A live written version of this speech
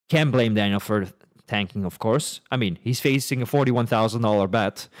Can't blame Daniel for tanking, of course. I mean, he's facing a $41,000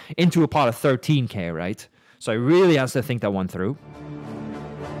 bet into a pot of 13K, right? So he really has to think that one through.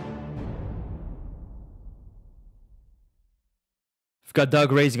 We've got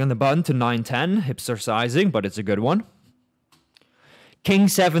Doug raising on the button to 9-10, hipster sizing, but it's a good one. King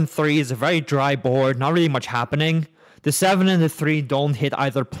 7-3 is a very dry board, not really much happening. The 7 and the 3 don't hit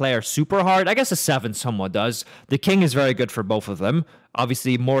either player super hard. I guess the 7 somewhat does. The king is very good for both of them.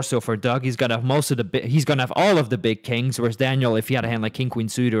 Obviously, more so for Doug. He's gonna have he's gonna have all of the big kings, whereas Daniel, if he had a hand like king, queen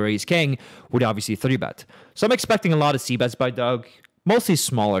suited, or ace king, would obviously 3-bet. So I'm expecting a lot of c-bets by Doug, mostly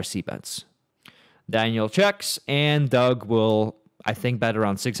smaller c-bets. Daniel checks, and Doug will, I think, bet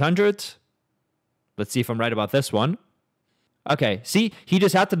around 600. Let's see if I'm right about this one. Okay, see, he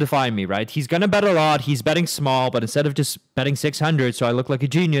just had to defy me, right? He's going to bet a lot. He's betting small, but instead of just betting 600, so I look like a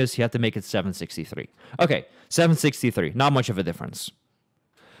genius, he had to make it 763. Okay, 763, not much of a difference.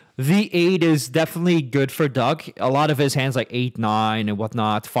 The 8 is definitely good for Doug. A lot of his hands like 8, 9, and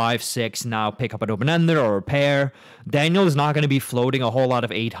whatnot, 5, 6, now pick up an open-ender or a pair. Daniel is not going to be floating a whole lot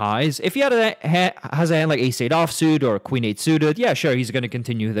of 8 highs. If he has a hand like ace 8 offsuit or queen 8 suited, yeah, sure, he's going to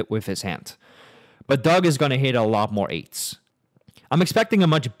continue that with his hand. But Doug is going to hit a lot more 8s. I'm expecting a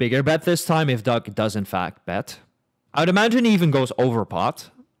much bigger bet this time if Doug does in fact bet. I would imagine he even goes over pot.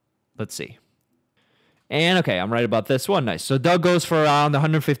 Let's see. And okay, I'm right about this one. Nice. So Doug goes for around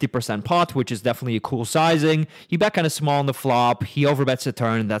 150% pot, which is definitely a cool sizing. He bet kind of small on the flop. He overbets a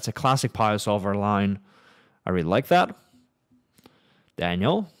turn. That's a classic pile solver line. I really like that.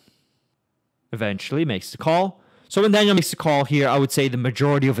 Daniel eventually makes the call. So when Daniel makes the call here, I would say the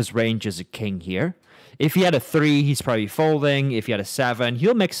majority of his range is a king here. If he had a 3, he's probably folding. If he had a 7,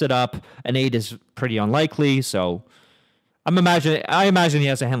 he'll mix it up. An 8 is pretty unlikely, so I imagine he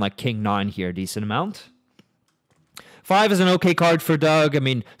has a hand like king 9 here, a decent amount. 5 is an okay card for Doug. I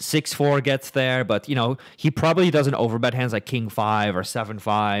mean, 6-4 gets there, but, you know, he probably doesn't overbet hands like king 5 or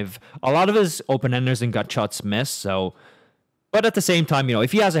 7-5. A lot of his open-enders and gut shots miss, so... But at the same time, you know,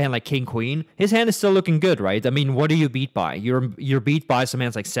 if he has a hand like king queen, his hand is still looking good, right? I mean, what are you beat by? You're beat by some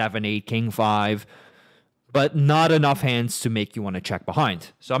hands like 7, 8, king 5... but not enough hands to make you want to check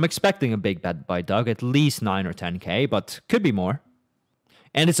behind. So I'm expecting a big bet by Doug, at least 9 or 10K, but could be more.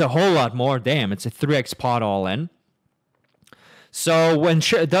 And it's a whole lot more. Damn, it's a 3x pot all in. So when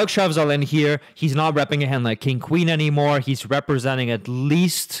Doug shoves all in here, he's not repping a hand like king queen anymore. He's representing at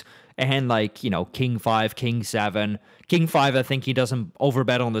least a hand like, you know, king 5, king 7. King 5, I think he doesn't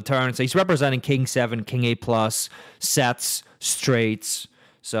overbet on the turn. So he's representing king 7, king 8 plus, sets, straights.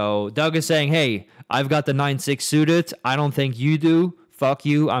 So Doug is saying, hey, I've got the 9-6 suited. I don't think you do. Fuck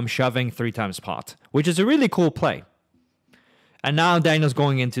you. I'm shoving 3 times pot, which is a really cool play. And now Daniel's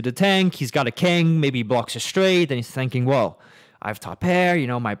going into the tank. He's got a king. Maybe he blocks a straight. And he's thinking, well, I have top pair. You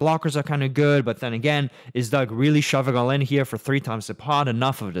know, my blockers are kind of good. But then again, is Doug really shoving all in here for 3 times the pot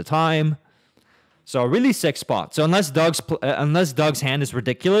enough of the time? So a really sick spot. So unless Doug's hand is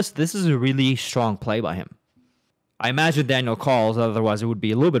ridiculous, this is a really strong play by him. I imagine Daniel calls, otherwise it would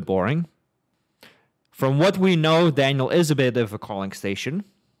be a little bit boring. From what we know, Daniel is a bit of a calling station.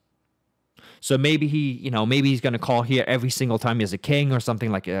 So maybe maybe he's going to call here every single time he has a king or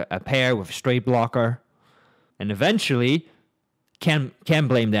something like a pair with a straight blocker. And eventually, can't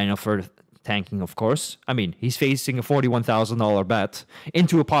blame Daniel for tanking, of course. I mean, he's facing a $41,000 bet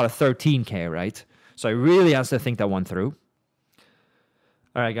into a pot of 13K, right? So he really has to think that one through.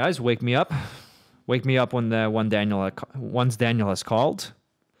 All right, guys, wake me up. Wake me up once Daniel has called.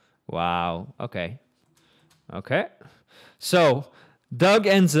 Wow. Okay. So Doug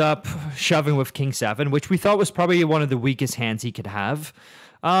ends up shoving with king 7, which we thought was probably one of the weakest hands he could have.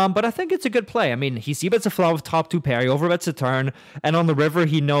 But I think it's a good play. I mean, he c-bets a flop with top 2 pair, he overbets a turn, and on the river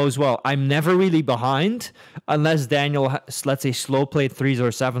he knows, well, I'm never really behind unless Daniel, let's say, slow played 3s or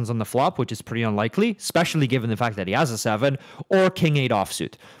 7s on the flop, which is pretty unlikely, especially given the fact that he has a 7, or king 8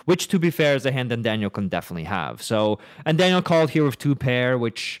 offsuit, which, to be fair, is a hand that Daniel can definitely have. So, and Daniel called here with 2 pair,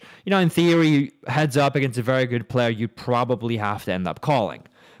 which, you know, in theory, heads up against a very good player, you'd probably have to end up calling.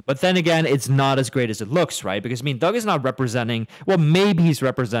 But then again, it's not as great as it looks, right? Because, I mean, Doug is not representing... Well, maybe he's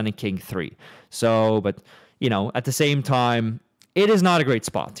representing king 3. So, but, you know, at the same time, it is not a great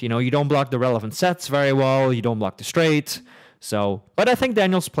spot. You know, you don't block the relevant sets very well. You don't block the straight. So, but I think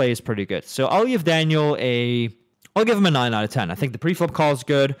Daniel's play is pretty good. So I'll give him a 9 out of 10. I think the preflop call is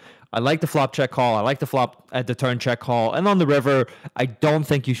good. I like the flop check call. I like the flop at the turn check call. And on the river, I don't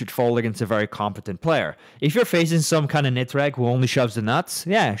think you should fold against a very competent player. If you're facing some kind of nitreg who only shoves the nuts,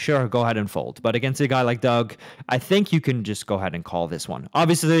 yeah, sure, go ahead and fold. But against a guy like Doug, I think you can just go ahead and call this one.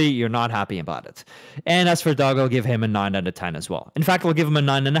 Obviously, you're not happy about it. And as for Doug, I'll give him a 9 out of 10 as well. In fact, I'll give him a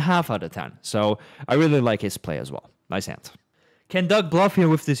 9.5 out of 10. So I really like his play as well. Nice hand. Can Doug bluff here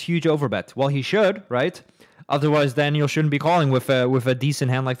with this huge overbet? Well, he should, right? Otherwise, Daniel shouldn't be calling with a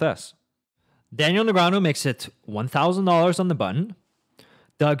decent hand like this. Daniel Negreanu makes it $1,000 on the button.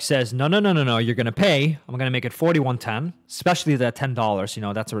 Doug says, no, you're going to pay. I'm going to make it $41.10, especially that $10. You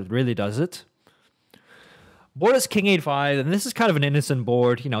know, that's what really does it. Board is King 8-5, and this is kind of an innocent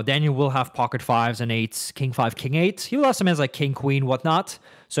board. You know, Daniel will have pocket 5s and 8s, King 5, King 8. He will have some hands like King Queen, whatnot.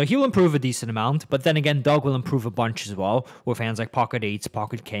 So he will improve a decent amount. But then again, Doug will improve a bunch as well with hands like pocket 8s,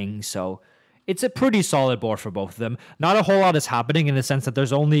 pocket Kings. So it's a pretty solid board for both of them. Not a whole lot is happening in the sense that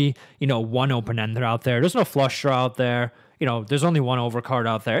there's only, you know, one open-ender out there. There's no flush draw out there. You know, there's only one overcard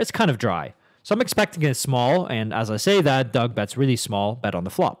out there. It's kind of dry. So I'm expecting it small. And as I say that, Doug bets really small, bet on the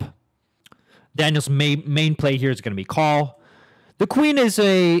flop. Daniel's main play here is going to be call. The queen is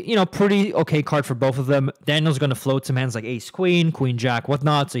a, you know, pretty okay card for both of them. Daniel's going to float some hands like ace queen, queen jack,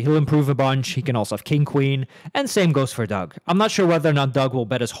 whatnot, so he'll improve a bunch. He can also have king queen, and same goes for Doug. I'm not sure whether or not Doug will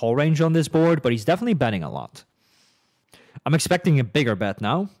bet his whole range on this board, but he's definitely betting a lot. I'm expecting a bigger bet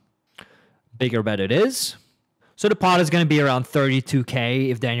now. Bigger bet it is. So the pot is going to be around 32K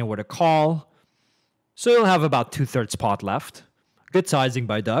if Daniel were to call. So he'll have about 2/3 pot left. Good sizing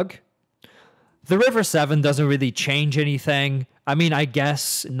by Doug. The river 7 doesn't really change anything. I mean, I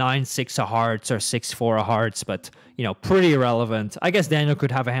guess 9-6 of hearts or 6-4 of hearts, but, you know, pretty irrelevant. I guess Daniel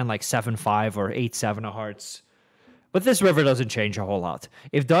could have a hand like 7-5 or 8-7 of hearts. But this river doesn't change a whole lot.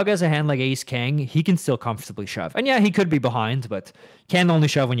 If Doug has a hand like ace-king, he can still comfortably shove. And yeah, he could be behind, but can only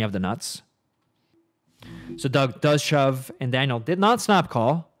shove when you have the nuts. So Doug does shove, and Daniel did not snap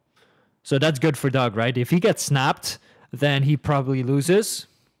call. So that's good for Doug, right? If he gets snapped, then he probably loses.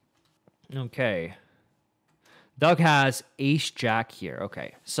 Okay. Doug has ace-jack here.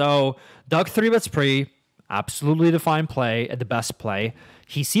 Okay. So Doug 3-bets pre. Absolutely the fine play, the best play.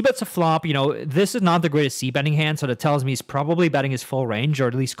 He c-bets a flop. You know, this is not the greatest c-betting hand, so that tells me he's probably betting his full range, or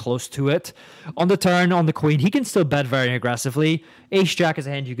at least close to it. On the turn, on the queen, he can still bet very aggressively. Ace-jack is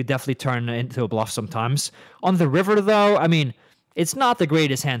a hand you could definitely turn into a bluff sometimes. On the river, though, I mean, it's not the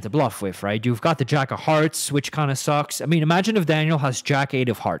greatest hand to bluff with, right? You've got the jack of hearts, which kind of sucks. I mean, imagine if Daniel has jack 8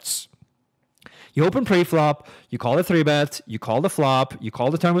 of hearts. You open pre-flop, you call the 3-bet, you call the flop, you call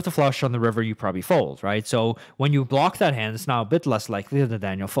the turn with the flush on the river, you probably fold, right? So when you block that hand, it's now a bit less likely that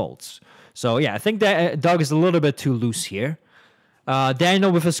Daniel folds. So yeah, I think that Doug is a little bit too loose here.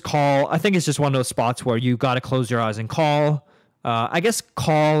 Daniel with his call, I think it's just one of those spots where you got to close your eyes and call. I guess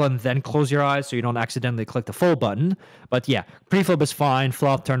call and then close your eyes so you don't accidentally click the full button. But yeah, preflop is fine.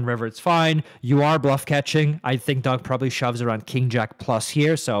 Flop, turn, river, it's fine. You are bluff catching. I think Doug probably shoves around king jack plus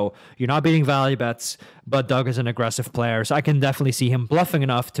here. So you're not beating value bets, but Doug is an aggressive player. So I can definitely see him bluffing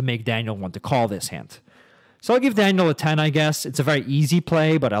enough to make Daniel want to call this hand. So I'll give Daniel a 10, I guess. It's a very easy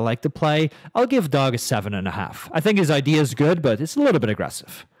play, but I like the play. I'll give Doug a 7.5. I think his idea is good, but it's a little bit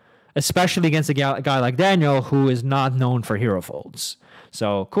aggressive, especially against a guy like Daniel, who is not known for hero folds.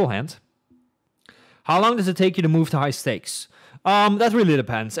 So, cool hand. How long does it take you to move to high stakes? That really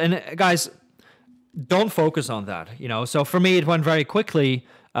depends. And guys, don't focus on that. You know, so for me, it went very quickly.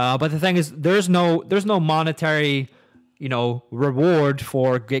 But the thing is, there's no monetary, you know, reward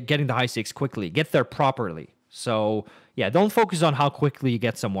for getting the high stakes quickly. Get there properly. So yeah, don't focus on how quickly you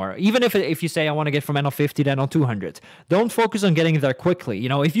get somewhere. Even if you say, I want to get from NL50 to NL200, don't focus on getting there quickly. You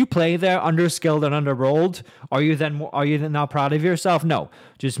know, if you play there underskilled and underrolled, are you then now proud of yourself? No,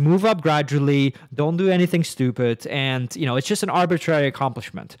 just move up gradually. Don't do anything stupid. And, you know, it's just an arbitrary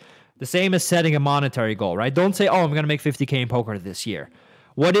accomplishment. The same as setting a monetary goal, right? Don't say, oh, I'm going to make 50K in poker this year.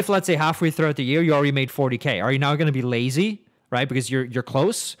 What if, let's say, halfway throughout the year, you already made 40K? Are you now going to be lazy? Right, because you're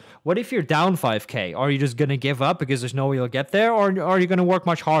close. What if you're down 5K? Are you just gonna give up because there's no way you'll get there, or are you gonna work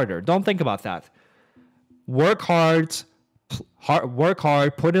much harder? Don't think about that. Work hard,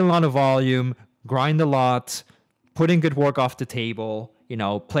 put in a lot of volume, grind a lot, put in good work off the table. You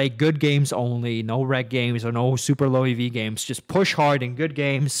know, play good games only, no reg games or no super low EV games. Just push hard in good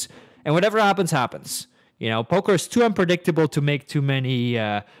games, and whatever happens, happens. You know, poker is too unpredictable to make too many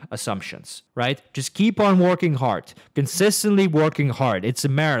assumptions, right? Just keep on working hard. Consistently working hard. It's a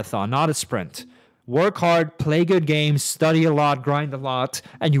marathon, not a sprint. Work hard, play good games, study a lot, grind a lot,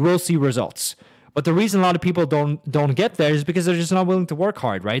 and you will see results. But the reason a lot of people don't get there is because they're just not willing to work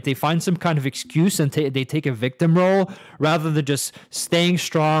hard, right? They find some kind of excuse and they take a victim role rather than just staying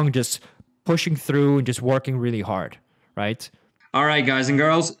strong, just pushing through and just working really hard, right? All right, guys and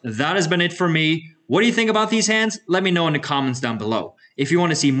girls, that has been it for me. What do you think about these hands? Let me know in the comments down below. If you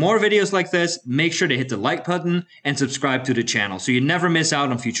want to see more videos like this, make sure to hit the like button and subscribe to the channel so you never miss out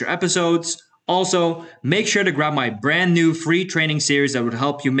on future episodes. Also, make sure to grab my brand new free training series that would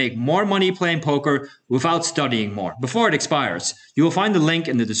help you make more money playing poker without studying more before it expires. You will find the link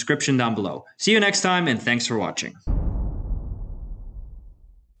in the description down below. See you next time, and thanks for watching.